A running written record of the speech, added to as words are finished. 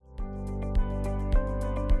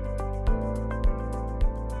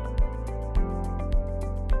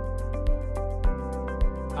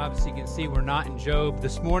Obviously, you can see we're not in Job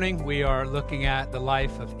this morning. We are looking at the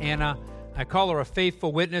life of Anna. I call her a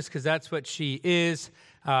faithful witness because that's what she is,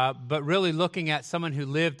 but really looking at someone who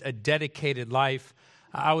lived a dedicated life.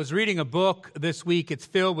 I was reading a book this week. It's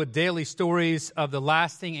filled with daily stories of the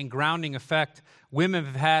lasting and grounding effect women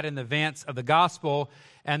have had in the advance of the gospel.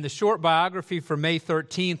 And the short biography for May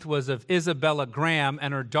 13th was of Isabella Graham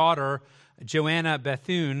and her daughter, Joanna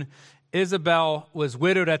Bethune. Isabel was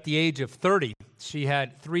widowed at the age of 30. She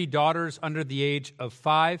had 3 daughters under the age of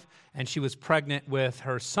 5, and she was pregnant with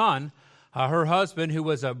her son. Her husband, who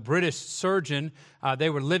was a British surgeon, they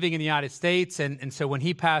were living in the United States, and so when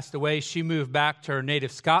he passed away, she moved back to her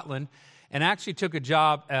native Scotland and actually took a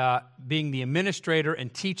job being the administrator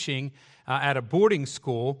and teaching at a boarding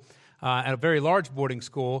school, at a very large boarding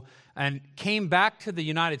school, and came back to the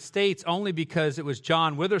United States only because it was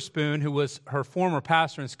John Witherspoon, who was her former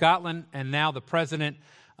pastor in Scotland and now the president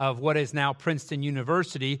of what is now Princeton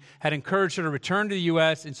University, had encouraged her to return to the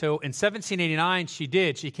U.S., and so in 1789 she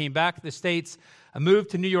did. She came back to the States, moved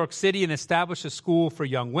to New York City, and established a school for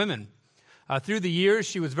young women. Through the years,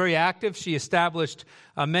 she was very active. She established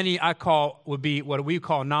many, would be what we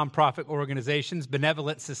call nonprofit organizations,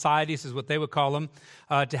 benevolent societies is what they would call them,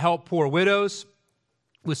 to help poor widows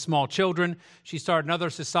with small children. She started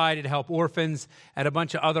another society to help orphans and a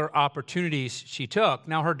bunch of other opportunities she took.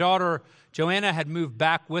 Now, her daughter, Joanna, had moved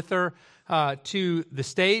back with her to the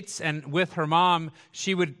States, and with her mom,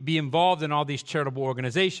 she would be involved in all these charitable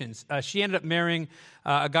organizations. She ended up marrying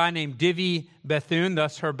a guy named Divvy Bethune,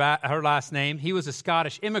 thus her last name. He was a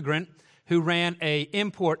Scottish immigrant who ran a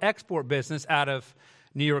import-export business out of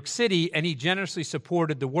New York City, and he generously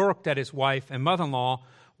supported the work that his wife and mother-in-law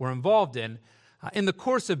were involved in. In the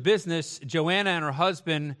course of business, Joanna and her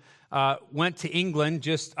husband went to England,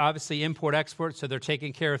 just obviously import-export, so they're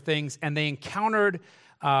taking care of things, and they encountered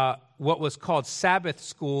what was called Sabbath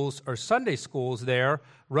schools or Sunday schools there,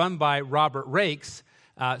 run by Robert Raikes,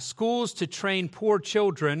 schools to train poor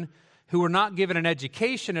children who were not given an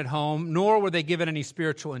education at home, nor were they given any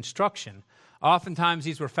spiritual instruction. Oftentimes,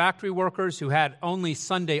 these were factory workers who had only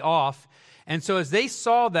Sunday off. And so as they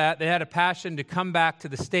saw that, they had a passion to come back to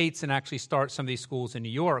the States and actually start some of these schools in New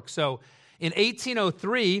York. So in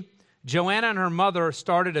 1803, Joanna and her mother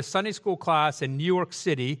started a Sunday school class in New York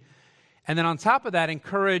City, and then on top of that,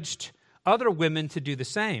 encouraged other women to do the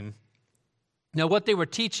same. Now, what they were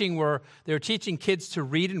teaching kids to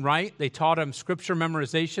read and write. They taught them scripture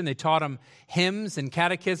memorization. They taught them hymns and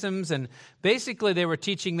catechisms, and basically they were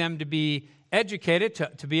teaching them to be educated,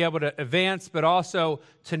 to be able to advance, but also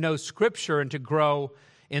to know Scripture and to grow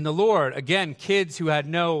in the Lord. Again, kids who had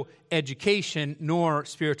no education nor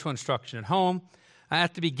spiritual instruction at home.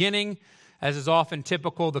 At the beginning, as is often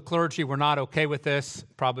typical, the clergy were not okay with this,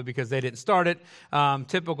 probably because they didn't start it,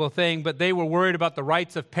 typical thing, but they were worried about the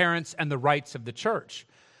rights of parents and the rights of the church.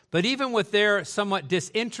 But even with their somewhat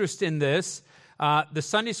disinterest in this, the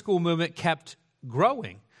Sunday school movement kept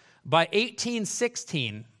growing. By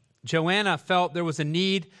 1816, Joanna felt there was a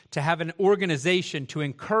need to have an organization to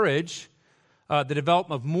encourage the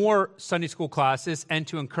development of more Sunday school classes and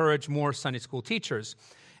to encourage more Sunday school teachers.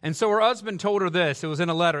 And so her husband told her this. It was in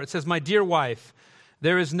a letter. It says, "My dear wife,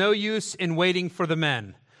 there is no use in waiting for the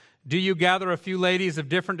men. Do you gather a few ladies of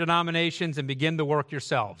different denominations and begin the work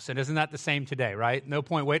yourselves?" And isn't that the same today, right? No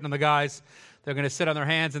point waiting on the guys. They're going to sit on their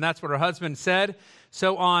hands. And that's what her husband said.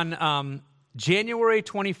 So on January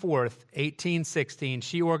 24th, 1816,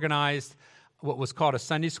 she organized what was called a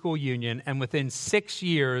Sunday School Union, and within 6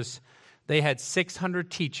 years, they had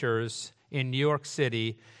 600 teachers in New York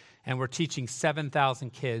City and were teaching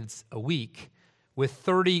 7,000 kids a week, with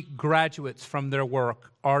 30 graduates from their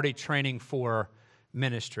work already training for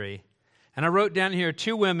ministry. And I wrote down here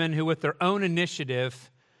 2 women who, with their own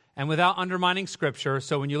initiative and without undermining Scripture,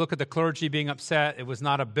 so when you look at the clergy being upset, it was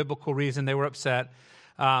not a biblical reason they were upset,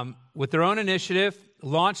 with their own initiative,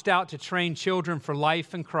 launched out to train children for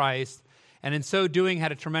life in Christ, and in so doing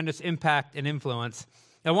had a tremendous impact and influence.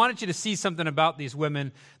 I wanted you to see something about these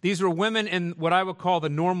women. These were women in what I would call the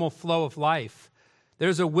normal flow of life.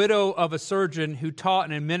 There's a widow of a surgeon who taught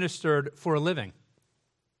and administered for a living.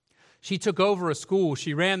 She took over a school.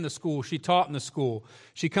 She ran the school. She taught in the school.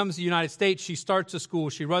 She comes to the United States. She starts a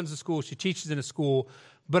school. She runs a school. She teaches in a school.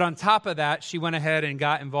 But on top of that, she went ahead and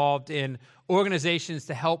got involved in organizations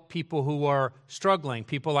to help people who are struggling,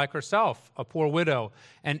 people like herself, a poor widow,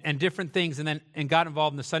 and different things, and got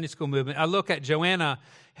involved in the Sunday school movement. I look at Joanna,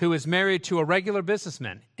 who is married to a regular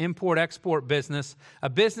businessman, import-export business, a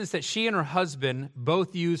business that she and her husband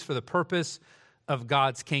both use for the purpose of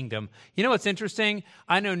God's kingdom. You know what's interesting?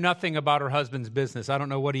 I know nothing about her husband's business. I don't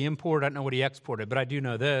know what he imported. I don't know what he exported, but I do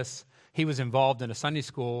know this. he was involved in a Sunday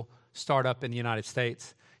school startup in the United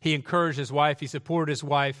States. He encouraged his wife. He supported his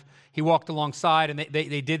wife. He walked alongside, and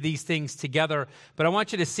they did these things together. But I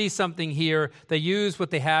want you to see something here. They used what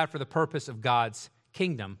they had for the purpose of God's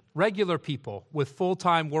kingdom. Regular people with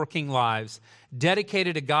full-time working lives,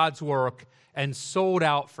 dedicated to God's work and sold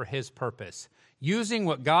out for his purpose, using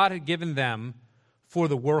what God had given them for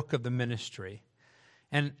the work of the ministry.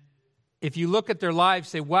 And if you look at their lives,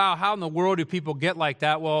 say, wow, how in the world do people get like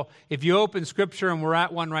that? Well, if you open Scripture, and we're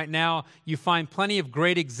at one right now, you find plenty of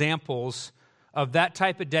great examples of that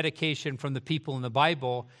type of dedication from the people in the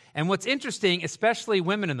Bible. And what's interesting, especially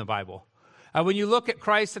women in the Bible, when you look at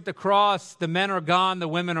Christ at the cross, the men are gone, the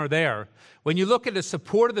women are there. When you look at the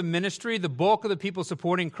support of the ministry, the bulk of the people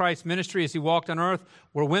supporting Christ's ministry as he walked on earth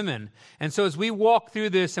were women. And so as we walk through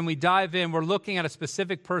this and we dive in, we're looking at a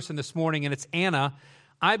specific person this morning, and it's Anna.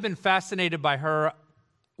 I've been fascinated by her.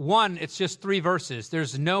 One, it's just 3 verses.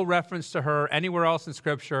 There's no reference to her anywhere else in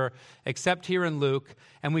Scripture except here in Luke.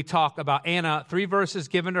 And we talk about Anna, 3 verses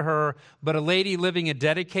given to her, but a lady living a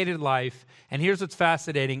dedicated life. And here's what's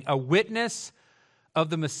fascinating, a witness of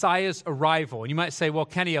the Messiah's arrival. And you might say, well,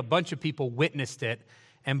 Kenny, a bunch of people witnessed it.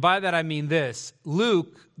 And by that I mean this.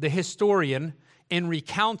 Luke, the historian, in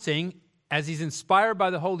recounting, as he's inspired by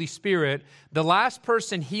the Holy Spirit, the last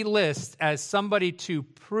person he lists as somebody to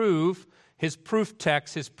prove his proof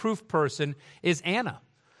text, his proof person, is Anna.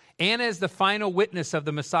 Anna is the final witness of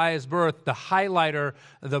the Messiah's birth, the highlighter,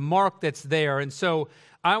 the mark that's there. And so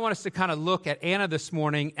I want us to kind of look at Anna this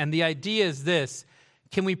morning, and the idea is this.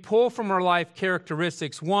 Can we pull from her life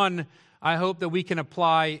characteristics? One, I hope that we can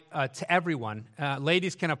apply to everyone.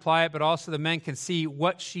 Ladies can apply it, but also the men can see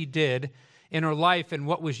what she did in her life and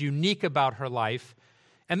what was unique about her life.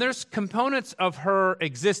 And there's components of her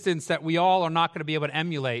existence that we all are not going to be able to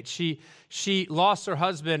emulate. She lost her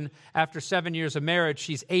husband after 7 years of marriage.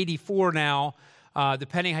 She's 84 now,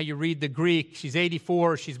 depending how you read the Greek. She's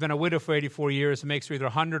 84. She's been a widow for 84 years. It makes her either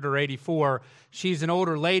 100 or 84. She's an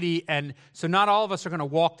older lady, and so not all of us are going to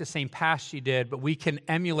walk the same path she did, but we can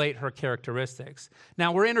emulate her characteristics.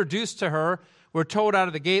 Now, we're introduced to her. We're told out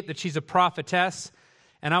of the gate that she's a prophetess.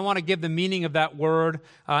 And I want to give the meaning of that word.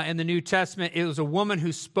 In the New Testament, it was a woman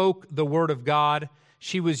who spoke the word of God.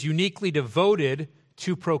 She was uniquely devoted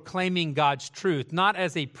to proclaiming God's truth, not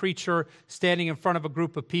as a preacher standing in front of a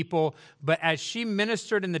group of people, but as she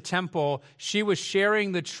ministered in the temple, she was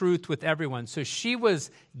sharing the truth with everyone. So she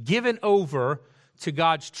was given over to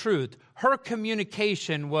God's truth. Her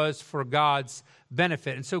communication was for God's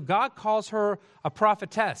benefit. And so God calls her a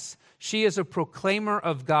prophetess. She is a proclaimer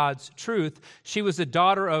of God's truth. She was a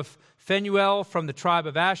daughter of Phanuel from the tribe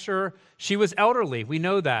of Asher. She was elderly. We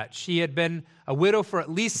know that. She had been a widow for at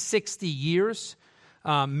least 60 years,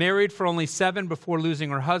 married for only 7 before losing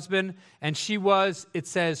her husband. And she was, it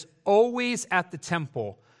says, always at the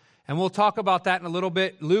temple. And we'll talk about that in a little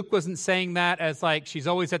bit. Luke wasn't saying that as like she's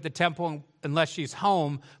always at the temple unless she's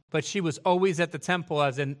home, but she was always at the temple,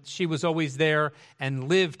 as in she was always there and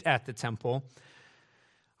lived at the temple.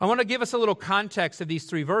 I want to give us a little context of these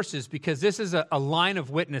 3 verses because this is a line of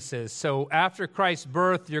witnesses. So after Christ's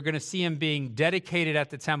birth, you're going to see him being dedicated at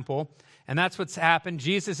the temple. And that's what's happened.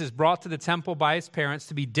 Jesus is brought to the temple by his parents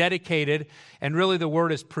to be dedicated. And really the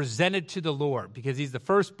word is presented to the Lord because he's the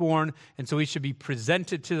firstborn. And so he should be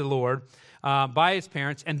presented to the Lord by his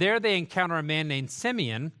parents. And there they encounter a man named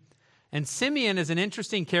Simeon. And Simeon is an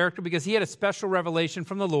interesting character because he had a special revelation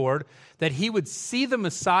from the Lord that he would see the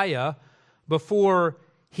Messiah before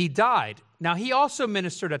he died. Now, he also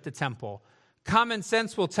ministered at the temple. Common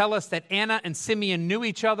sense will tell us that Anna and Simeon knew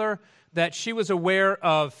each other, that she was aware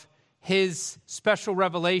of his special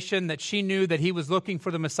revelation, that she knew that he was looking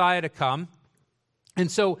for the Messiah to come. And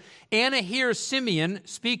so Anna hears Simeon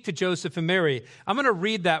speak to Joseph and Mary. I'm going to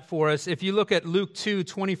read that for us. If you look at Luke 2,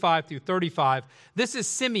 25 through 35, this is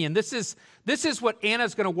Simeon. This is what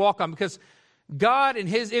Anna's going to walk on because God in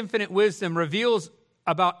his infinite wisdom reveals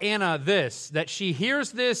about Anna this, that she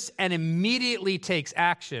hears this and immediately takes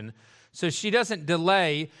action. So she doesn't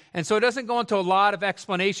delay. And so it doesn't go into a lot of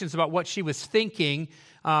explanations about what she was thinking.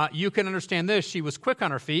 You can understand this. She was quick on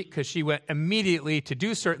her feet because she went immediately to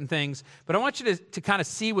do certain things. But I want you to kind of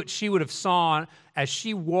see what she would have saw as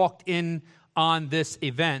she walked in on this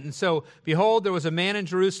event. And so, behold, there was a man in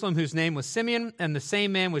Jerusalem whose name was Simeon, and the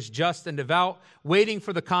same man was just and devout, waiting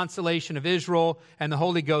for the consolation of Israel, and the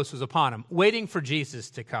Holy Ghost was upon him, waiting for Jesus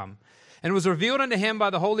to come. And it was revealed unto him by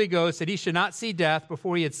the Holy Ghost that he should not see death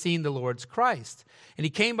before he had seen the Lord's Christ. And he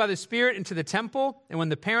came by the Spirit into the temple, and when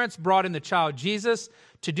the parents brought in the child Jesus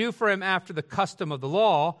to do for him after the custom of the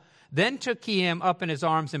law, Then took he him up in his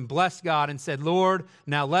arms and blessed God and said, Lord,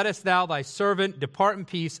 now lettest thou thy servant depart in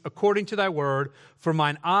peace according to thy word, for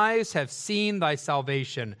mine eyes have seen thy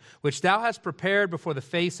salvation, which thou hast prepared before the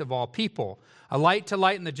face of all people, a light to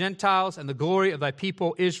lighten the Gentiles and the glory of thy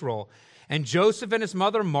people Israel. And Joseph and his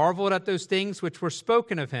mother marveled at those things which were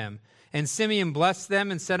spoken of him. And Simeon blessed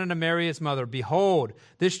them and said unto Mary his mother, Behold,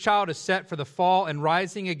 this child is set for the fall and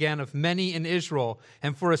rising again of many in Israel,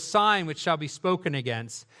 and for a sign which shall be spoken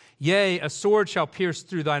against. Yea, a sword shall pierce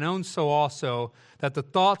through thine own soul also, that the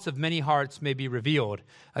thoughts of many hearts may be revealed.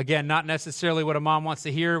 Again, not necessarily what a mom wants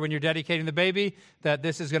to hear when you're dedicating the baby, that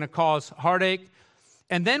this is going to cause heartache.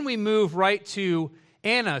 And then we move right to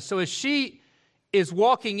Anna. So as she is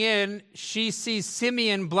walking in, she sees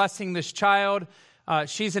Simeon blessing this child.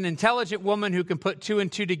 She's an intelligent woman who can put two and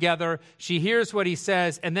two together. She hears what he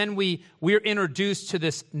says, and then we're introduced to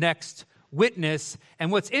this next witness. And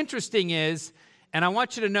what's interesting is, and I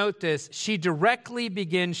want you to note this, she directly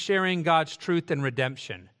begins sharing God's truth and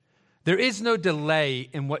redemption. There is no delay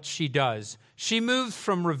in what she does. She moves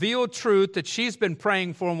from revealed truth that she's been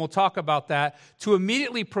praying for, and we'll talk about that, to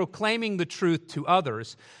immediately proclaiming the truth to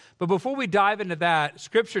others. But before we dive into that,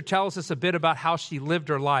 Scripture tells us a bit about how she lived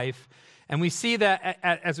her life. And we see that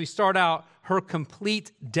as we start out, her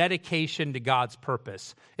complete dedication to God's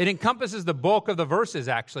purpose. It encompasses the bulk of the verses,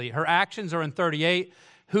 actually. Her actions are in 38,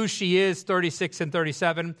 who she is, 36 and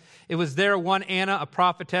 37. It was there one Anna, a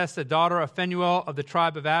prophetess, the daughter of Phanuel of the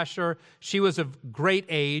tribe of Asher. She was of great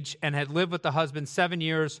age and had lived with the husband 7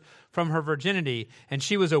 years from her virginity. And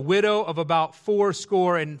she was a widow of about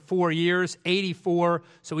 84 years, 84.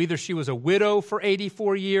 So either she was a widow for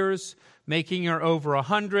 84 years, making her over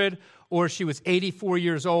 100, or she was 84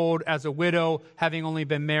 years old as a widow, having only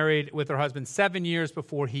been married with her husband 7 years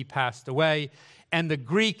before he passed away. And the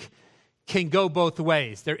Greek can go both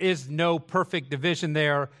ways. There is no perfect division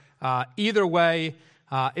there. Either way,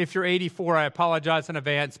 if you're 84, I apologize in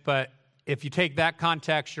advance, but if you take that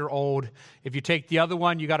context, you're old. If you take the other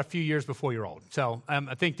one, you got a few years before you're old. So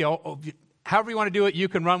I think however you want to do it, you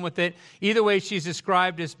can run with it. Either way, she's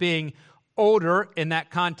described as being older in that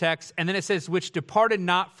context. And then it says, which departed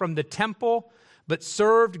not from the temple, but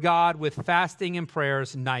served God with fasting and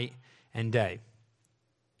prayers night and day.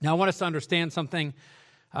 Now, I want us to understand something.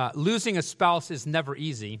 Losing a spouse is never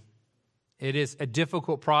easy. It is a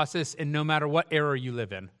difficult process, and no matter what era you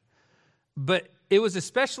live in. But it was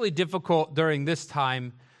especially difficult during this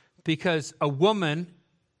time because a woman,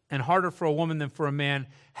 and harder for a woman than for a man,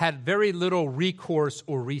 had very little recourse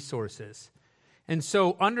or resources. And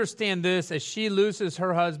so understand this, as she loses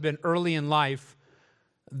her husband early in life,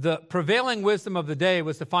 the prevailing wisdom of the day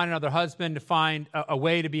was to find another husband, to find a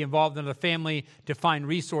way to be involved in the family, to find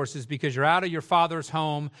resources, because you're out of your father's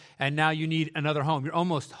home and now you need another home. You're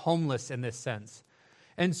almost homeless in this sense.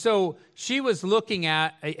 And so she was looking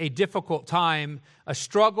at a difficult time, a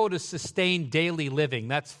struggle to sustain daily living.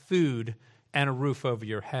 That's food and a roof over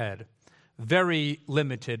your head. Very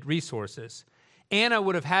limited resources. Anna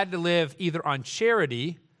would have had to live either on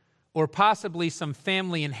charity or possibly some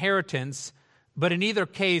family inheritance, but in either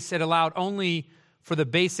case, it allowed only for the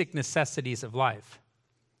basic necessities of life.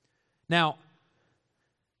 Now,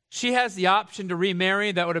 she has the option to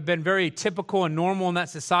remarry. That would have been very typical and normal in that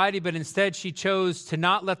society, but instead she chose to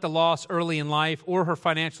not let the loss early in life or her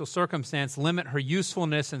financial circumstance limit her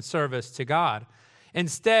usefulness and service to God.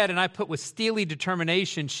 Instead, and I put with steely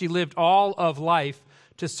determination, she lived all of life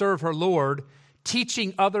to serve her Lord,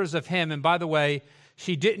 teaching others of him. And by the way,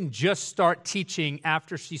 she didn't just start teaching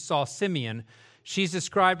after she saw Simeon. She's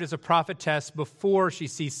described as a prophetess before she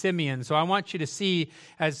sees Simeon. So I want you to see,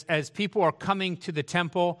 as people are coming to the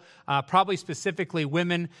temple, probably specifically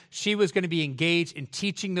women, she was going to be engaged in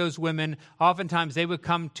teaching those women. Oftentimes they would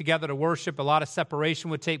come together to worship. A lot of separation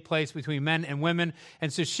would take place between men and women.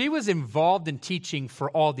 And so she was involved in teaching for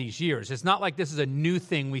all these years. It's not like this is a new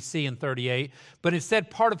thing we see in 38, but instead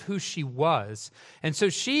part of who she was. And so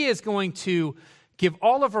she is going to give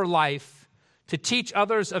all of her life to teach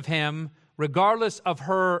others of him, regardless of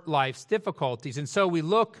her life's difficulties. And so we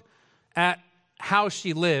look at how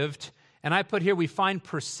she lived, and I put here, we find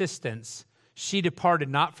persistence. She departed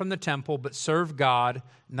not from the temple, but served God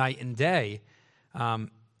night and day.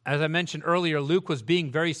 As I mentioned earlier, Luke was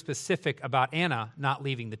being very specific about Anna not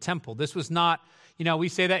leaving the temple. This was not, we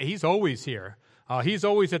say that he's always here. He's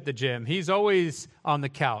always at the gym. He's always on the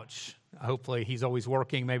couch. Hopefully he's always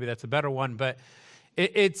working. Maybe that's a better one. But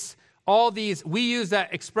it's all these, we use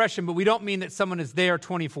that expression, but we don't mean that someone is there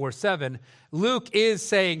 24/7. Luke is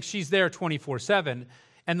saying she's there 24/7.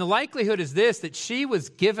 And the likelihood is this, that she was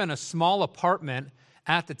given a small apartment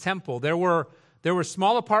at the temple. There were there were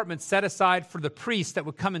small apartments set aside for the priests that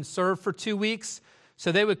would come and serve for 2 weeks.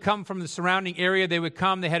 So they would come from the surrounding area. They would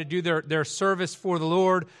come. They had to do their service for the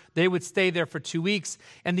Lord. They would stay there for 2 weeks.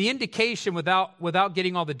 And the indication, without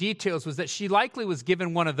getting all the details, was that she likely was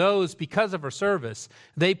given one of those because of her service.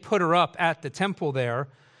 They put her up at the temple there.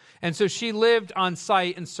 And so she lived on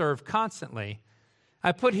site and served constantly.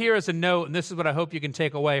 I put here as a note, and this is what I hope you can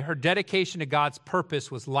take away, her dedication to God's purpose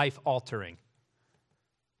was life-altering.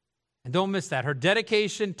 And don't miss that. Her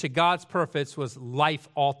dedication to God's purpose was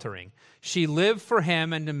life-altering. She lived for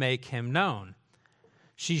him and to make him known.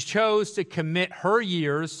 She chose to commit her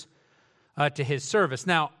years to his service.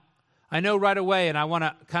 Now, I know right away, and I want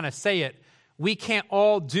to kind of say it, we can't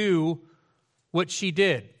all do what she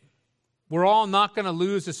did. We're all not going to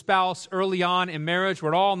lose a spouse early on in marriage.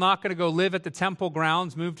 We're all not going to go live at the temple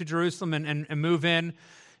grounds, move to Jerusalem and move in.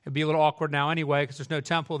 It'd be a little awkward now anyway because there's no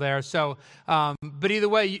temple there. So, but either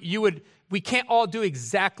way, we can't all do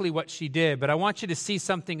exactly what she did, but I want you to see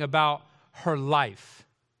something about her life.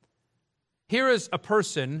 Here is a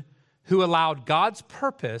person who allowed God's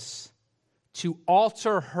purpose to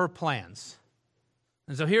alter her plans.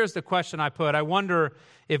 And so here's the question I put. I wonder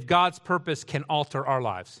if God's purpose can alter our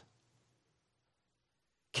lives.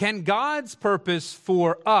 Can God's purpose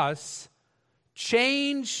for us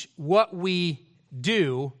change what we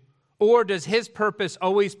do, or does his purpose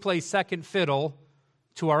always play second fiddle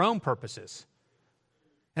to our own purposes?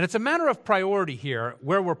 And it's a matter of priority here,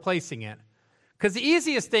 where we're placing it. Because the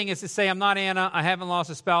easiest thing is to say, I'm not Anna, I haven't lost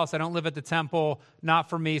a spouse, I don't live at the temple, not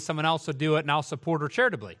for me, someone else will do it, and I'll support her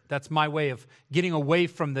charitably. That's my way of getting away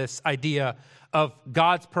from this idea of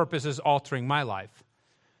God's purposes altering my life.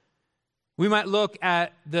 We might look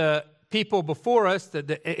at the people before us,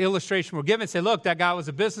 the illustration we're given, say, look, that guy was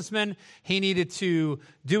a businessman. He needed to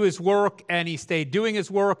do his work, and he stayed doing his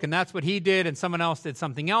work, and that's what he did, and someone else did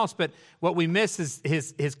something else. But what we miss is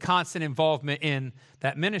his constant involvement in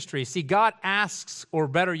that ministry. See, God asks, or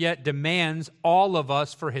better yet, demands all of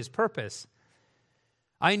us for his purpose.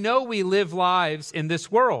 I know we live lives in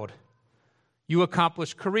this world. You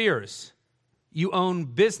accomplish careers. You own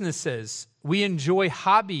businesses. We enjoy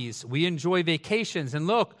hobbies. We enjoy vacations. And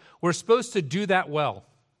look, we're supposed to do that well.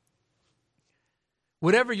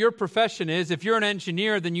 Whatever your profession is, if you're an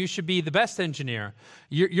engineer, then you should be the best engineer.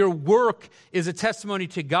 Your work is a testimony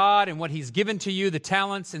to God and what he's given to you, the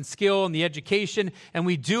talents and skill and the education, and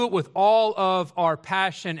we do it with all of our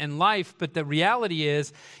passion and life. But the reality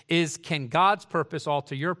is can God's purpose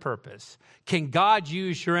alter your purpose? Can God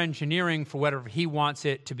use your engineering for whatever he wants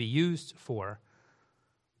it to be used for?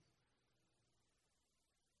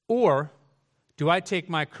 Or do I take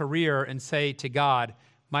my career and say to God,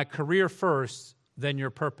 my career first, then your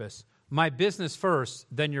purpose. My business first,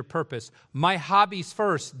 then your purpose. My hobbies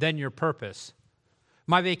first, then your purpose.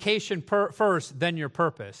 My vacation first, then your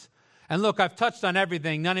purpose. And look, I've touched on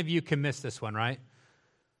everything. None of you can miss this one, right?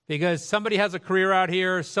 Because somebody has a career out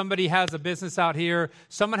here, somebody has a business out here,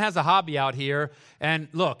 someone has a hobby out here. And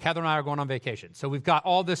look, Heather and I are going on vacation. So we've got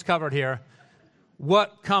all this covered here.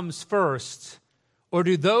 What comes first? Or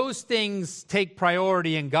do those things take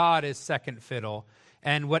priority and God is second fiddle?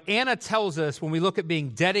 And what Anna tells us when we look at being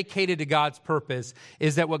dedicated to God's purpose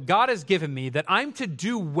is that what God has given me, that I'm to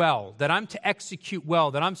do well, that I'm to execute well,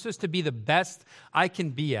 that I'm supposed to be the best I can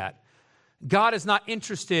be at. God is not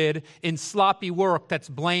interested in sloppy work that's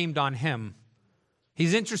blamed on him.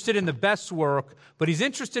 He's interested in the best work, but he's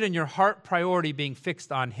interested in your heart priority being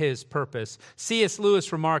fixed on his purpose. C.S.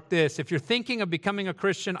 Lewis remarked this, if you're thinking of becoming a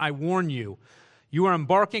Christian, I warn you, you are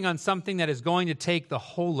embarking on something that is going to take the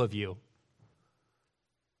whole of you.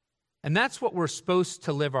 And that's what we're supposed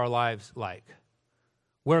to live our lives like,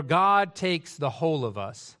 where God takes the whole of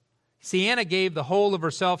us. See, Anna gave the whole of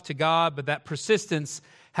herself to God, but that persistence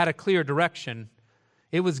had a clear direction.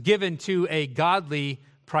 It was given to a godly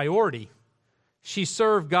priority. She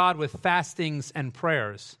served God with fastings and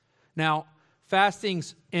prayers. Now,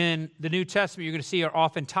 fastings in the New Testament, you're going to see, are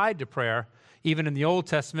often tied to prayer, even in the Old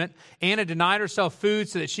Testament. Anna denied herself food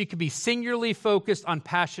so that she could be singularly focused on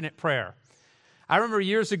passionate prayer. I remember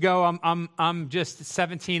years ago, I'm just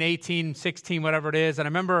 17, 18, 16, whatever it is, and I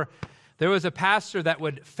remember there was a pastor that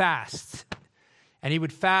would fast, and he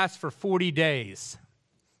would fast for 40 days.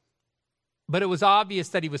 But it was obvious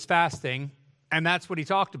that he was fasting, and that's what he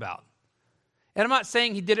talked about. And I'm not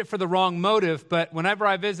saying he did it for the wrong motive, but whenever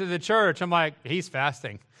I visited the church, I'm like, he's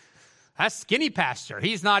fasting. That's skinny pastor.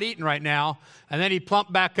 He's not eating right now. And then he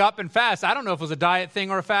plumped back up and fast. I don't know if it was a diet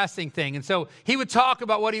thing or a fasting thing. And so he would talk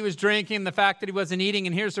about what he was drinking, the fact that he wasn't eating.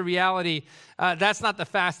 And here's the reality. That's not the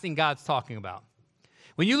fasting God's talking about.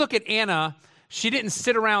 When you look at Anna, She didn't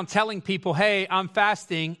sit around telling people, hey, I'm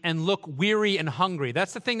fasting, and look weary and hungry.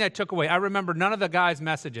 That's the thing that I took away. I remember none of the guy's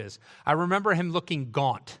messages. I remember him looking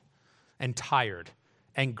gaunt and tired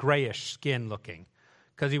and grayish skin looking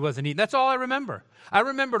because he wasn't eating. That's all I remember. I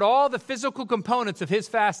remembered all the physical components of his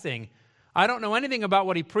fasting. I don't know anything about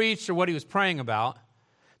what he preached or what he was praying about.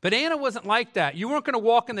 But Anna wasn't like that. You weren't going to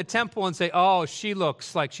walk in the temple and say, oh, she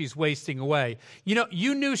looks like she's wasting away.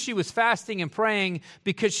 You knew she was fasting and praying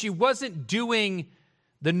because she wasn't doing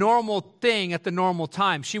the normal thing at the normal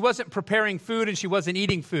time. She wasn't preparing food and she wasn't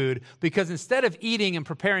eating food because instead of eating and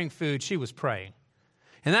preparing food, she was praying.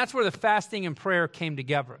 And that's where the fasting and prayer came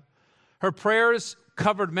together. Her prayers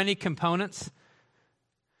covered many components.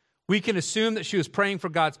 We can assume that she was praying for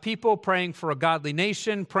God's people, praying for a godly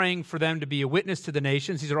nation, praying for them to be a witness to the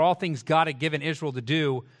nations. These are all things God had given Israel to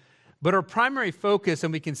do. But her primary focus,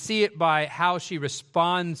 and we can see it by how she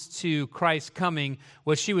responds to Christ's coming,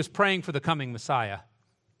 was she was praying for the coming Messiah.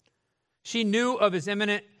 She knew of his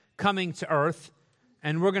imminent coming to earth,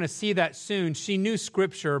 and we're going to see that soon. She knew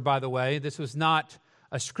Scripture, by the way. This was not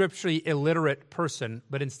a scripturally illiterate person,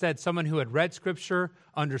 but instead someone who had read Scripture,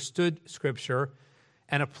 understood Scripture,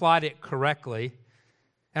 and applied it correctly.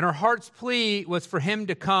 And her heart's plea was for him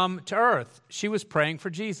to come to earth. She was praying for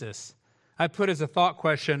Jesus. I put as a thought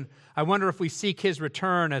question, I wonder if we seek his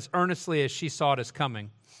return as earnestly as she sought his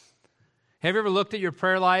coming. Have you ever looked at your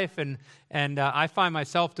prayer life? And I find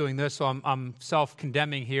myself doing this, so I'm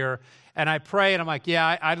self-condemning here. And I pray, and I'm like,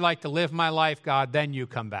 yeah, I'd like to live my life, God, then you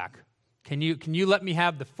come back. Can you let me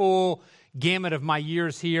have the full gamut of my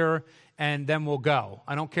years here, and then we'll go.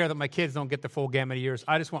 I don't care that my kids don't get the full gamut of years.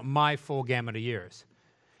 I just want my full gamut of years.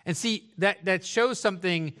 And see, that shows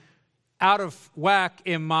something out of whack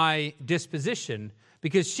in my disposition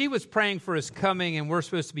because she was praying for his coming and we're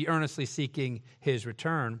supposed to be earnestly seeking his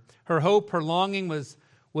return. Her hope, her longing was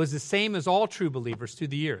the same as all true believers through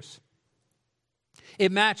the years.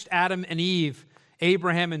 It matched Adam and Eve,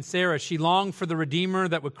 Abraham and Sarah. She longed for the Redeemer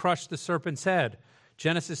that would crush the serpent's head.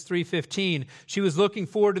 Genesis 3:15, she was looking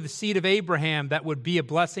forward to the seed of Abraham that would be a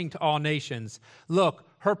blessing to all nations. Look,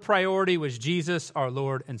 her priority was Jesus, our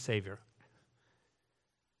Lord and Savior.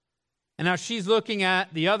 And now she's looking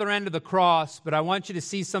at the other end of the cross, but I want you to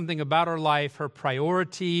see something about her life. Her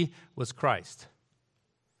priority was Christ.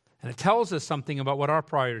 And it tells us something about what our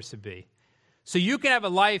priorities should be. So you can have a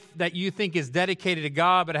life that you think is dedicated to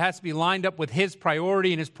God, but it has to be lined up with his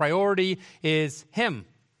priority, and his priority is him.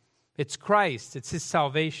 It's Christ. It's his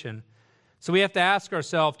salvation. So we have to ask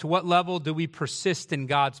ourselves, to what level do we persist in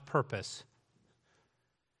God's purpose?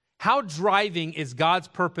 How driving is God's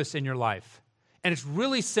purpose in your life? And it's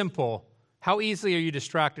really simple. How easily are you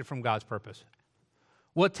distracted from God's purpose?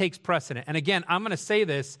 What takes precedent? And again, I'm going to say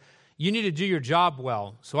this. You need to do your job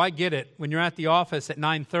well. So I get it. When you're at the office at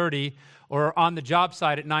 9:30 or on the job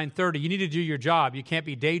site at 9:30, you need to do your job. You can't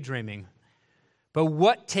be daydreaming. But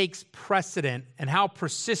what takes precedent and how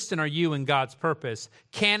persistent are you in God's purpose?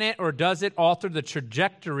 Can it or does it alter the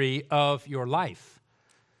trajectory of your life?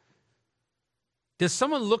 Does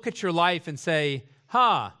someone look at your life and say,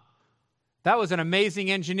 that was an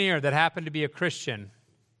amazing engineer that happened to be a Christian?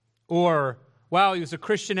 Or, wow, he was a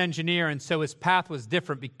Christian engineer and so his path was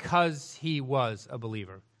different because he was a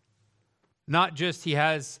believer. Not just he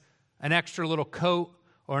has an extra little coat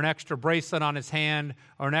or an extra bracelet on his hand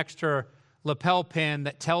or an extra lapel pin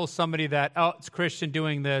that tells somebody that, it's Christian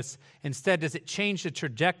doing this. Instead, does it change the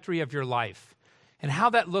trajectory of your life? And how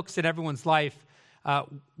that looks at everyone's life,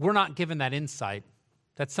 we're not given that insight.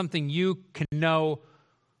 That's something you can know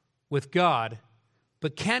with God.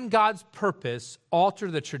 But can God's purpose alter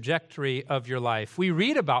the trajectory of your life? We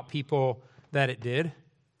read about people that it did.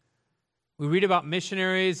 We read about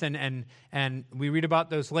missionaries and we read about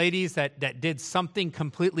those ladies that did something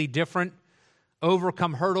completely different,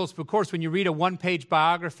 overcome hurdles. But of course, when you read a one-page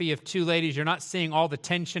biography of two ladies, you're not seeing all the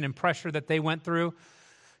tension and pressure that they went through.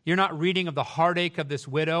 You're not reading of the heartache of this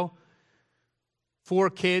widow. 4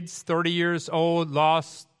 kids, 30 years old,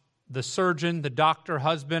 lost the surgeon, the doctor,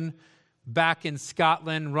 husband, back in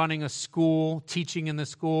Scotland, running a school, teaching in the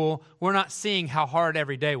school. We're not seeing how hard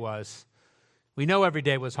every day was. We know every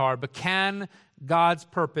day was hard, but can God's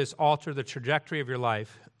purpose alter the trajectory of your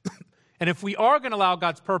life? And if we are going to allow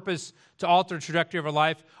God's purpose to alter the trajectory of our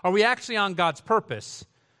life, are we actually on God's purpose?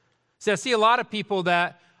 See, I see a lot of people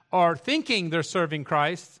that are thinking they're serving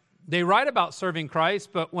Christ. They write about serving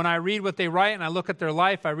Christ, but when I read what they write and I look at their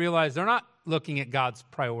life, I realize they're not looking at God's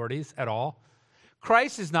priorities at all.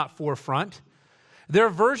 Christ is not forefront. Their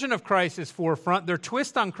version of Christ is forefront. Their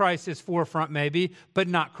twist on Christ is forefront maybe, but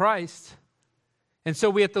not Christ. And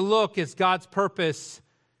so we have to look, is God's purpose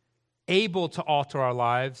able to alter our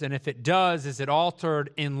lives? And if it does, is it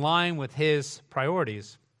altered in line with his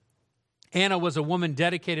priorities? Anna was a woman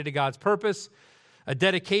dedicated to God's purpose, a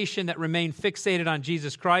dedication that remained fixated on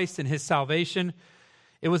Jesus Christ and his salvation.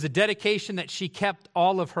 It was a dedication that she kept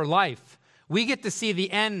all of her life. We get to see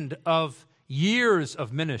the end of years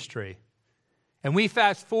of ministry. And we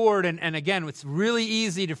fast forward, and again, it's really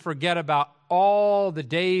easy to forget about all the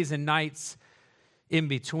days and nights in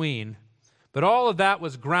between. But all of that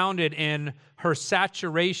was grounded in her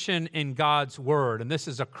saturation in God's word. And this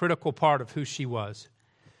is a critical part of who she was.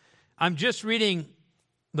 I'm just reading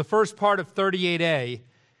the first part of 38a,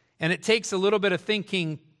 and it takes a little bit of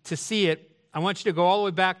thinking to see it. I want you to go all the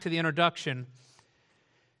way back to the introduction.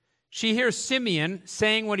 She hears Simeon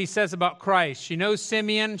saying what he says about Christ. She knows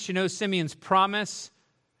Simeon. She knows Simeon's promise.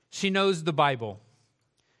 She knows the Bible.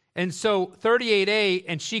 And so 38a,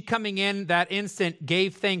 and she coming in that instant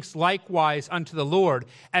gave thanks likewise unto the Lord.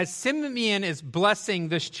 As Simeon is blessing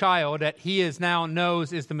this child that he is now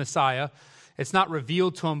knows is the Messiah, it's not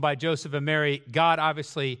revealed to him by Joseph and Mary. God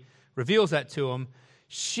obviously reveals that to him.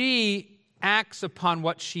 She acts upon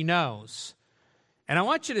what she knows. And I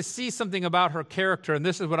want you to see something about her character, and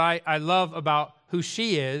this is what I love about who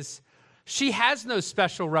she is. She has no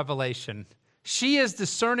special revelation. She is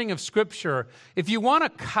discerning of Scripture. If you want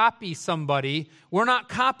to copy somebody, we're not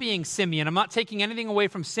copying Simeon. I'm not taking anything away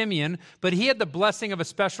from Simeon, but he had the blessing of a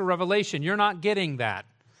special revelation. You're not getting that.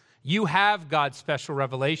 You have God's special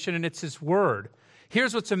revelation, and it's his word.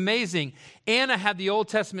 Here's what's amazing. Anna had the Old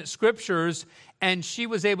Testament Scriptures, and she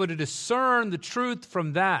was able to discern the truth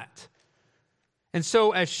from that. And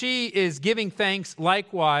so as she is giving thanks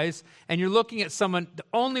likewise, and you're looking at someone, the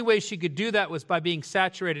only way she could do that was by being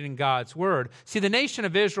saturated in God's word. See, the nation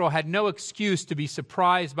of Israel had no excuse to be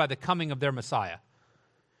surprised by the coming of their Messiah.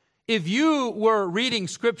 If you were reading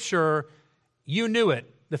Scripture, you knew it.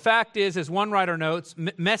 The fact is, as one writer notes,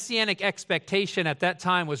 messianic expectation at that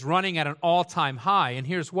time was running at an all-time high, and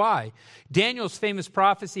here's why. Daniel's famous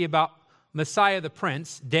prophecy about Messiah the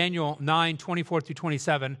Prince, Daniel 9:24 through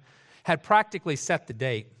 27, had practically set the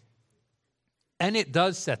date. And it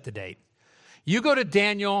does set the date. You go to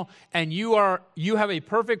Daniel and you have a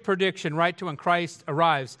perfect prediction right to when Christ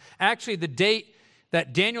arrives. Actually, the date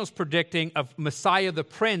that Daniel's predicting of Messiah the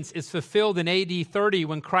Prince is fulfilled in AD 30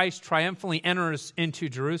 when Christ triumphantly enters into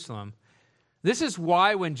Jerusalem. This is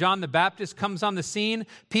why when John the Baptist comes on the scene,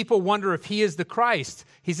 people wonder if he is the Christ.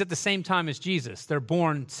 He's at the same time as Jesus. They're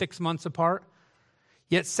born 6 months apart.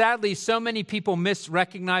 Yet sadly, so many people miss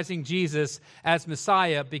recognizing Jesus as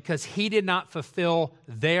Messiah because he did not fulfill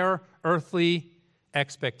their earthly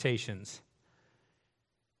expectations.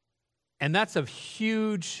 And that's a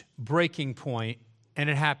huge breaking point, and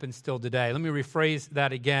it happens still today. Let me rephrase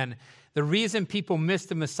that again. The reason people missed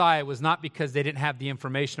the Messiah was not because they didn't have the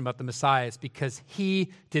information about the Messiah. It's because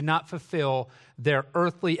he did not fulfill their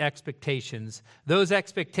earthly expectations. Those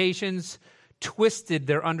expectations twisted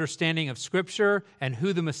their understanding of Scripture and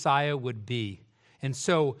who the Messiah would be. And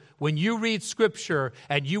so when you read Scripture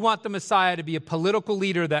and you want the Messiah to be a political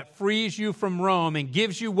leader that frees you from Rome and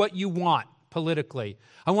gives you what you want politically.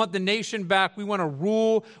 I want the nation back. We want to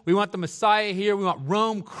rule. We want the Messiah here. We want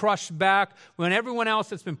Rome crushed back. We want everyone else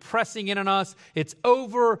that's been pressing in on us. It's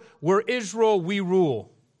over. We're Israel. We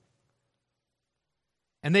rule.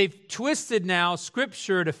 And they've twisted now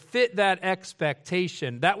Scripture to fit that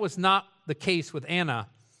expectation. That was not the case with Anna.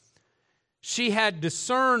 She had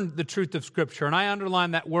discerned the truth of Scripture, and I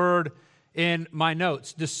underline that word in my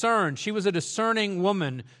notes. Discern. She was a discerning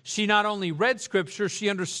woman. She not only read Scripture, she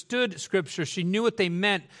understood Scripture. She knew what they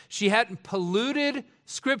meant. She hadn't polluted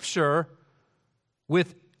Scripture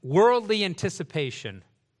with worldly anticipation.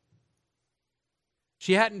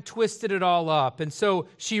 She hadn't twisted it all up, and so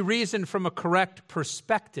she reasoned from a correct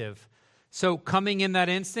perspective. So coming in that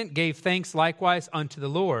instant, gave thanks likewise unto the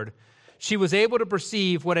Lord. She was able to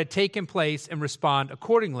perceive what had taken place and respond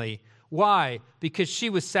accordingly. Why? Because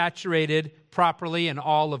she was saturated properly in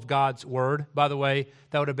all of God's word. By the way,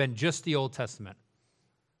 that would have been just the Old Testament.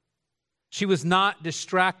 She was not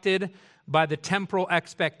distracted by the temporal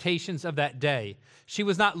expectations of that day. She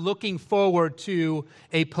was not looking forward to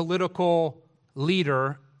a political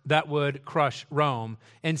leader that would crush Rome.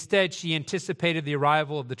 Instead, she anticipated the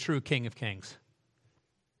arrival of the true King of Kings.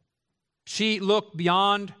 She looked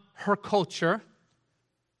beyond her culture,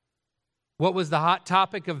 what was the hot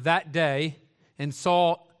topic of that day, and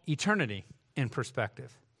saw eternity in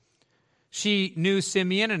perspective. She knew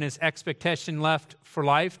Simeon and his expectation left for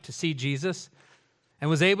life to see Jesus, and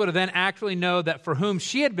was able to then actually know that for whom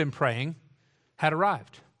she had been praying had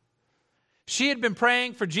arrived. She had been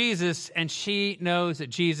praying for Jesus, and she knows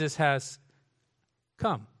that Jesus has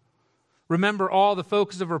come. Remember, all the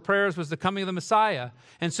focus of her prayers was the coming of the Messiah.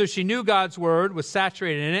 And so she knew God's word, was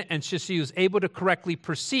saturated in it, and she was able to correctly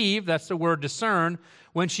perceive, that's the word discern,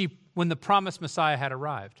 when the promised Messiah had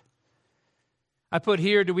arrived. I put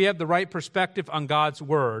here, do we have the right perspective on God's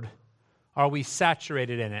word? Are we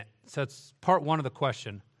saturated in it? So that's part one of the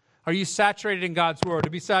question. Are you saturated in God's word? To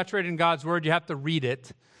be saturated in God's word, you have to read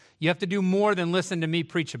it. You have to do more than listen to me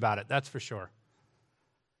preach about it, that's for sure.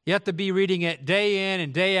 You have to be reading it day in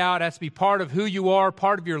and day out. It has to be part of who you are,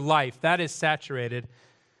 part of your life. That is saturated.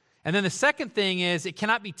 And then the second thing is it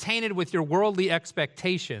cannot be tainted with your worldly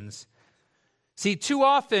expectations. See, too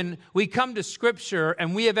often we come to Scripture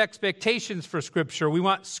and we have expectations for Scripture. We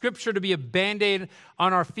want Scripture to be a Band-Aid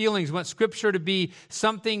on our feelings. We want Scripture to be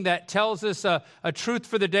something that tells us a truth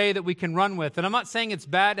for the day that we can run with. And I'm not saying it's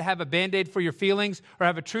bad to have a Band-Aid for your feelings or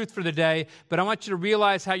have a truth for the day, but I want you to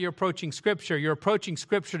realize how you're approaching Scripture. You're approaching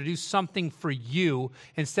Scripture to do something for you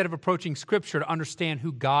instead of approaching Scripture to understand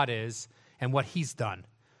who God is and what He's done.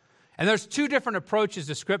 And there's two different approaches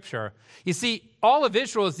to Scripture. You see, all of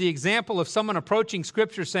Israel is the example of someone approaching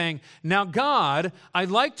Scripture saying, now God, I'd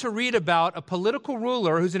like to read about a political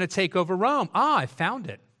ruler who's going to take over Rome. I found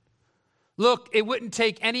it. Look, it wouldn't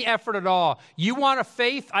take any effort at all. You want a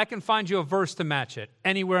faith? I can find you a verse to match it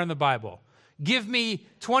anywhere in the Bible. Give me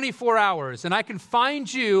 24 hours and I can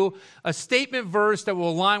find you a statement verse that will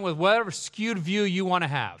align with whatever skewed view you want to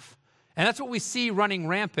have. And that's what we see running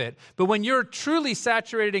rampant. But when you're truly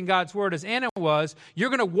saturated in God's word, as Anna was, you're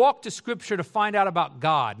going to walk to Scripture to find out about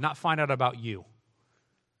God, not find out about you.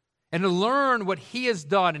 And to learn what He has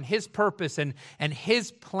done and His purpose and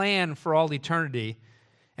His plan for all eternity.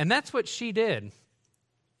 And that's what she did.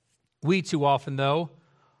 We too often, though,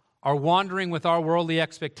 are wandering with our worldly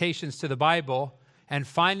expectations to the Bible and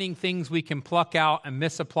finding things we can pluck out and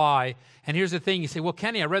misapply. And here's the thing, you say, well,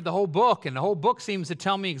 Kenny, I read the whole book, and the whole book seems to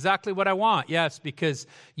tell me exactly what I want. Yes, because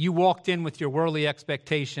you walked in with your worldly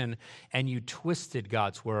expectation, and you twisted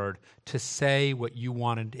God's word to say what you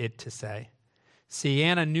wanted it to say. See,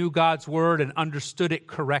 Anna knew God's word and understood it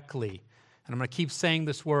correctly. And I'm going to keep saying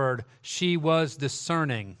this word. She was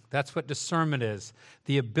discerning. That's what discernment is.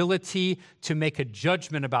 The ability to make a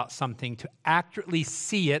judgment about something, to accurately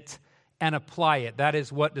see it and apply it. That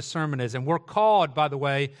is what discernment is. And we're called, by the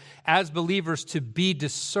way, as believers to be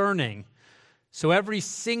discerning. So every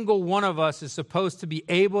single one of us is supposed to be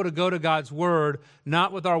able to go to God's word,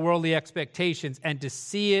 not with our worldly expectations, and to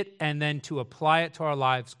see it and then to apply it to our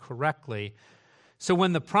lives correctly. So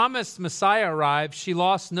when the promised Messiah arrived, she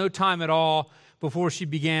lost no time at all before she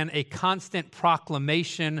began a constant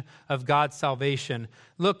proclamation of God's salvation.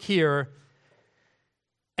 Look here.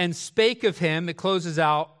 And spake of him, it closes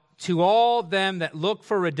out, to all them that look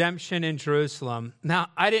for redemption in Jerusalem. Now,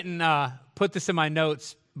 I didn't put this in my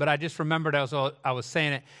notes, but I just remembered as I was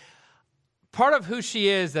saying it. Part of who she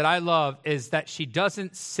is that I love is that she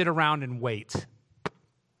doesn't sit around and wait.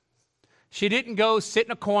 She didn't go sit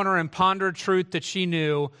in a corner and ponder a truth that she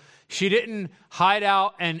knew. She didn't hide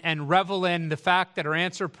out and revel in the fact that her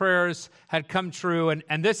answer prayers had come true.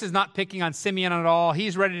 And this is not picking on Simeon at all.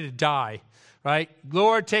 He's ready to die. Right?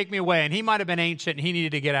 Lord, take me away. And he might have been ancient and he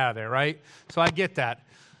needed to get out of there, right? So I get that.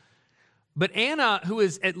 But Anna, who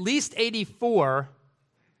is at least 84,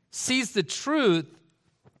 sees the truth,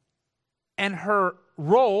 and her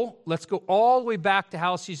role, let's go all the way back to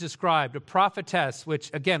how she's described, a prophetess,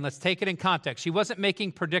 which, again, let's take it in context. She wasn't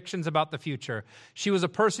making predictions about the future. She was a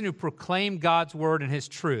person who proclaimed God's word and His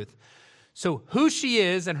truth. So who she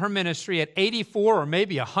is and her ministry at 84 or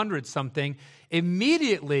maybe 100-something,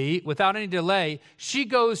 immediately, without any delay, she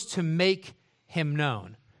goes to make Him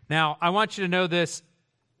known. Now, I want you to know this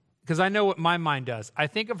because I know what my mind does. I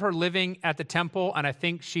think of her living at the temple, and I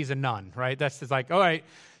think she's a nun, right? That's just like, all right,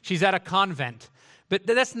 she's at a convent. But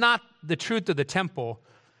that's not the truth of the temple.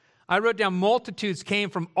 I wrote down multitudes came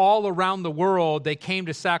from all around the world. They came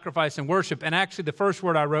to sacrifice and worship. And actually, the first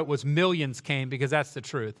word I wrote was millions came, because that's the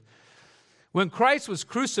truth. When Christ was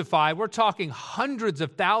crucified, we're talking hundreds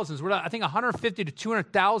of thousands. I think 150 to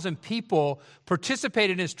 200,000 people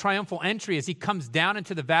participated in His triumphal entry as He comes down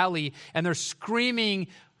into the valley, and they're screaming,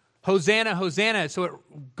 Hosanna, Hosanna. So it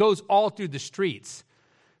goes all through the streets.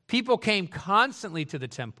 People came constantly to the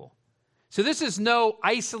temple. So this is no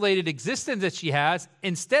isolated existence that she has.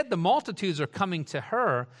 Instead, the multitudes are coming to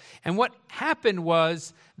her. And what happened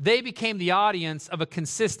was they became the audience of a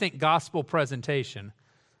consistent gospel presentation.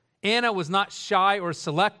 Anna was not shy or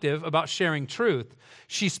selective about sharing truth.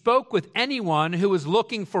 She spoke with anyone who was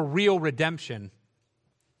looking for real redemption.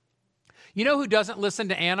 You know who doesn't listen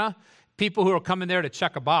to Anna? people who are coming there to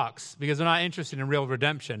check a box because they're not interested in real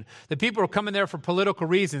redemption. The people who are coming there for political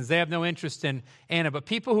reasons, they have no interest in Anna. But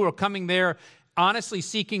people who are coming there honestly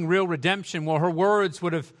seeking real redemption, well, her words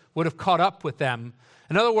would have caught up with them.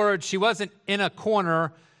 In other words, she wasn't in a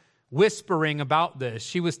corner whispering about this.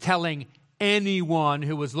 She was telling anyone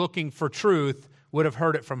who was looking for truth would have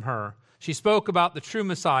heard it from her. She spoke about the true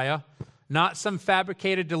Messiah, not some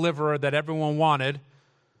fabricated deliverer that everyone wanted,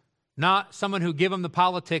 not someone who give them the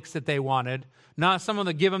politics that they wanted, not someone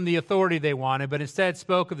that give them the authority they wanted, but instead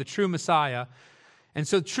spoke of the true Messiah. And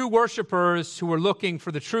so true worshipers who were looking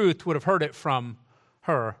for the truth would have heard it from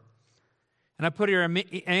her. And I put here,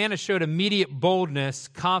 Anna showed immediate boldness,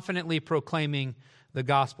 confidently proclaiming the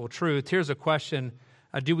gospel truth. Here's a question.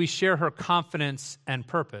 Do we share her confidence and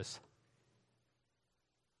purpose?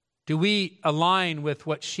 Do we align with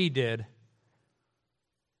what she did?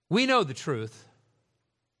 We know the truth.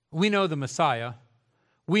 We know the Messiah.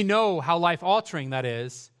 We know how life-altering that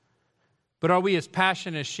is. But are we as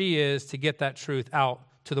passionate as she is to get that truth out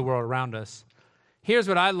to the world around us? Here's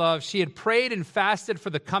what I love. She had prayed and fasted for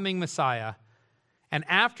the coming Messiah, and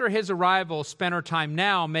after his arrival, spent her time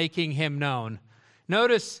now making him known.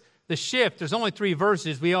 Notice the shift. There's only 3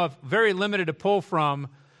 verses. We have very limited to pull from,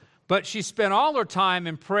 but she spent all her time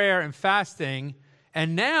in prayer and fasting,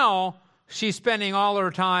 and now she's spending all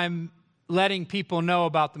her time letting people know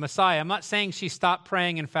about the Messiah. I'm not saying she stopped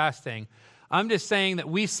praying and fasting. I'm just saying that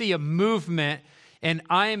we see a movement, and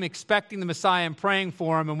I am expecting the Messiah and praying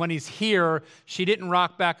for him, and when he's here, she didn't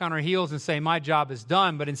rock back on her heels and say, my job is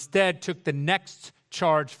done, but instead took the next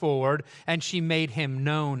charge forward, and she made him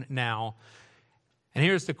known now. And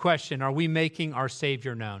here's the question, are we making our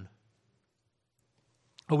Savior known?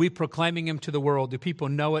 Are we proclaiming him to the world? Do people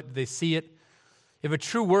know it? Do they see it? If a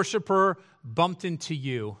true worshiper bumped into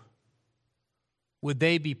you, would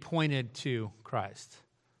they be pointed to Christ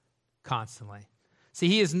constantly? See,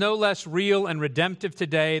 he is no less real and redemptive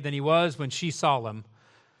today than he was when she saw him.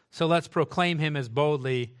 So let's proclaim him as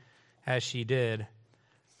boldly as she did.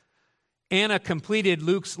 Anna completed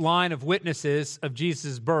Luke's line of witnesses of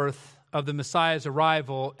Jesus' birth, of the Messiah's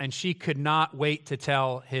arrival, and she could not wait to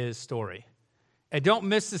tell his story. And don't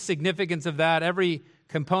miss the significance of that. Every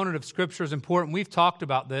component of Scripture is important. We've talked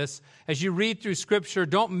about this. As you read through Scripture,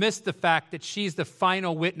 don't miss the fact that she's the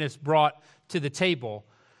final witness brought to the table.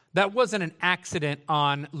 That wasn't an accident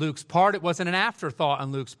on Luke's part. It wasn't an afterthought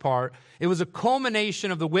on Luke's part. It was a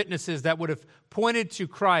culmination of the witnesses that would have pointed to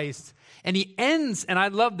Christ. And he ends, and I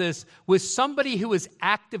love this, with somebody who is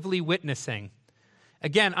actively witnessing.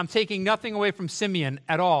 Again, I'm taking nothing away from Simeon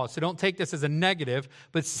at all, so don't take this as a negative.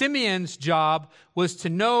 But Simeon's job was to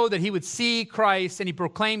know that he would see Christ, and he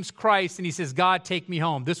proclaims Christ, and he says, God, take me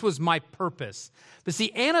home. This was my purpose. But see,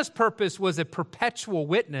 Anna's purpose was a perpetual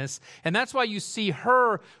witness, and that's why you see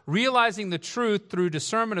her realizing the truth through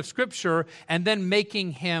discernment of Scripture and then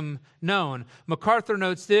making him known. MacArthur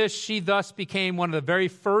notes this, she thus became one of the very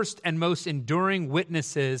first and most enduring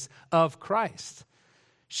witnesses of Christ.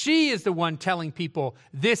 She is the one telling people,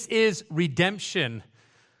 this is redemption.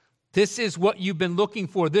 This is what you've been looking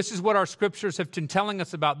for. This is what our scriptures have been telling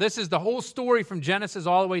us about. This is the whole story from Genesis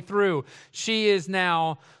all the way through. She is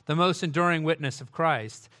now the most enduring witness of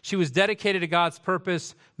Christ. She was dedicated to God's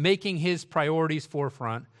purpose, making his priorities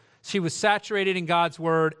forefront. She was saturated in God's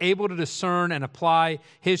word, able to discern and apply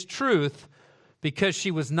his truth because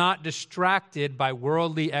she was not distracted by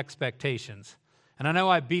worldly expectations. And I know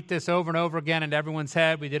I beat this over and over again into everyone's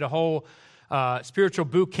head. We did a whole spiritual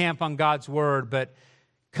boot camp on God's word, but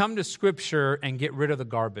come to Scripture and get rid of the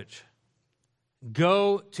garbage.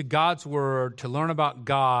 Go to God's word to learn about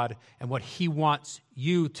God and what he wants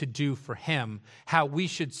you to do for him, how we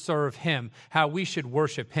should serve him, how we should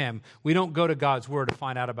worship him. We don't go to God's word to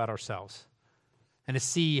find out about ourselves and to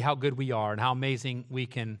see how good we are and how amazing we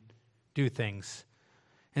can do things.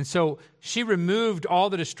 And so she removed all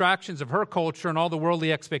the distractions of her culture and all the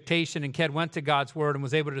worldly expectation, and Ked went to God's word and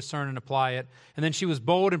was able to discern and apply it. And then she was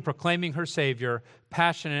bold in proclaiming her Savior,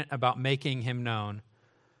 passionate about making him known.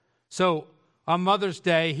 So on Mother's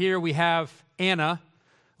Day, here we have Anna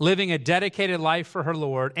living a dedicated life for her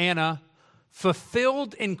Lord. Anna,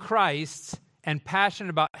 fulfilled in Christ and passionate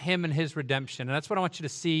about him and his redemption. And that's what I want you to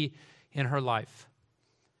see in her life.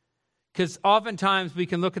 Because oftentimes we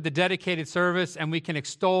can look at the dedicated service and we can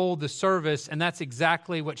extol the service, and that's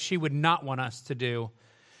exactly what she would not want us to do.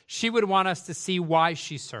 She would want us to see why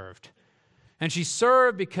she served. And she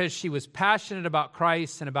served because she was passionate about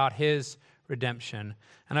Christ and about his redemption.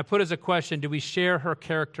 And I put as a question, do we share her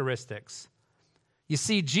characteristics? You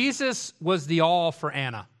see, Jesus was the all for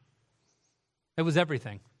Anna. It was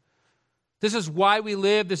everything. This is why we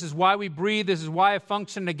live. This is why we breathe. This is why I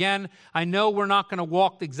function. Again, I know we're not going to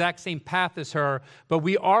walk the exact same path as her, but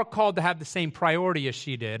we are called to have the same priority as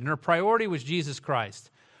she did. And her priority was Jesus Christ.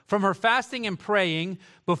 From her fasting and praying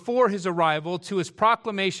before his arrival to his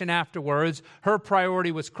proclamation afterwards, her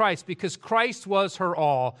priority was Christ because Christ was her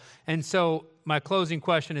all. And so my closing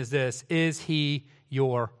question is this: is he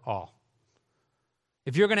your all?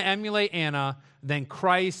 If you're going to emulate Anna, then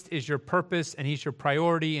Christ is your purpose, and he's your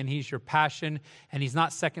priority, and he's your passion, and he's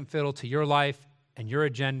not second fiddle to your life and your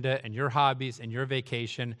agenda and your hobbies and your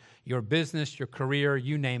vacation, your business, your career,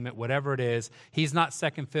 you name it, whatever it is. He's not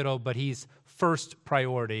second fiddle, but he's first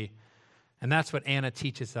priority. And that's what Anna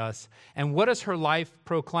teaches us. And what does her life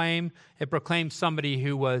proclaim? It proclaims somebody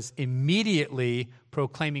who was immediately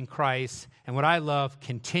proclaiming Christ, and what I love,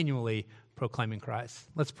 continually proclaiming Christ.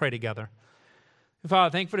 Let's pray together.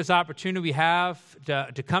 Father, thank you for this opportunity we have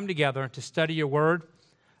to come together to study your word.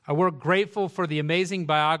 We're grateful for the amazing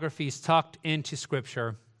biographies tucked into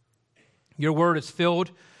Scripture. Your word is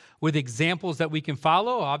filled with examples that we can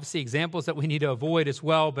follow, obviously examples that we need to avoid as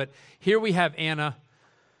well. But here we have Anna,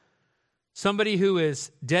 somebody who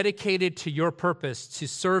is dedicated to your purpose, to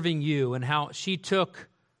serving you, and how she took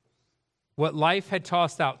what life had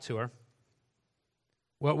tossed out to her,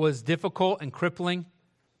 what was difficult and crippling,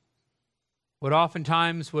 what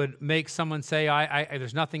oftentimes would make someone say,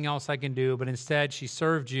 there's nothing else I can do, but instead she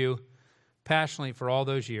served you passionately for all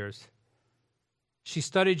those years. She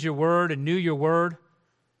studied your word and knew your word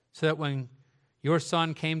so that when your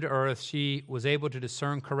son came to earth, she was able to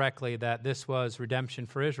discern correctly that this was redemption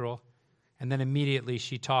for Israel. And then immediately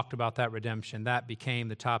she talked about that redemption. That became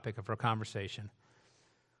the topic of her conversation.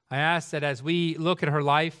 I ask that as we look at her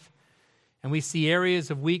life and we see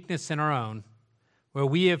areas of weakness in our own, where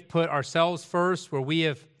we have put ourselves first, where we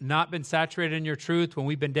have not been saturated in your truth, when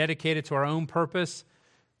we've been dedicated to our own purpose,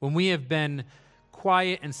 when we have been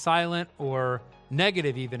quiet and silent or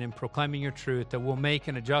negative even in proclaiming your truth, that we'll make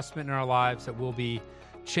an adjustment in our lives, that we'll be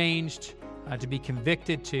changed, to be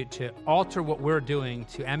convicted, to alter what we're doing,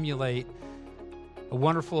 to emulate a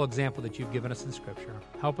wonderful example that you've given us in Scripture.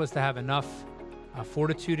 Help us to have enough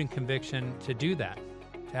fortitude and conviction to do that,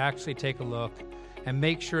 to actually take a look and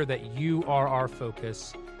make sure that you are our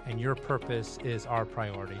focus and your purpose is our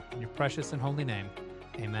priority. In your precious and holy name,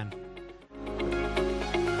 amen.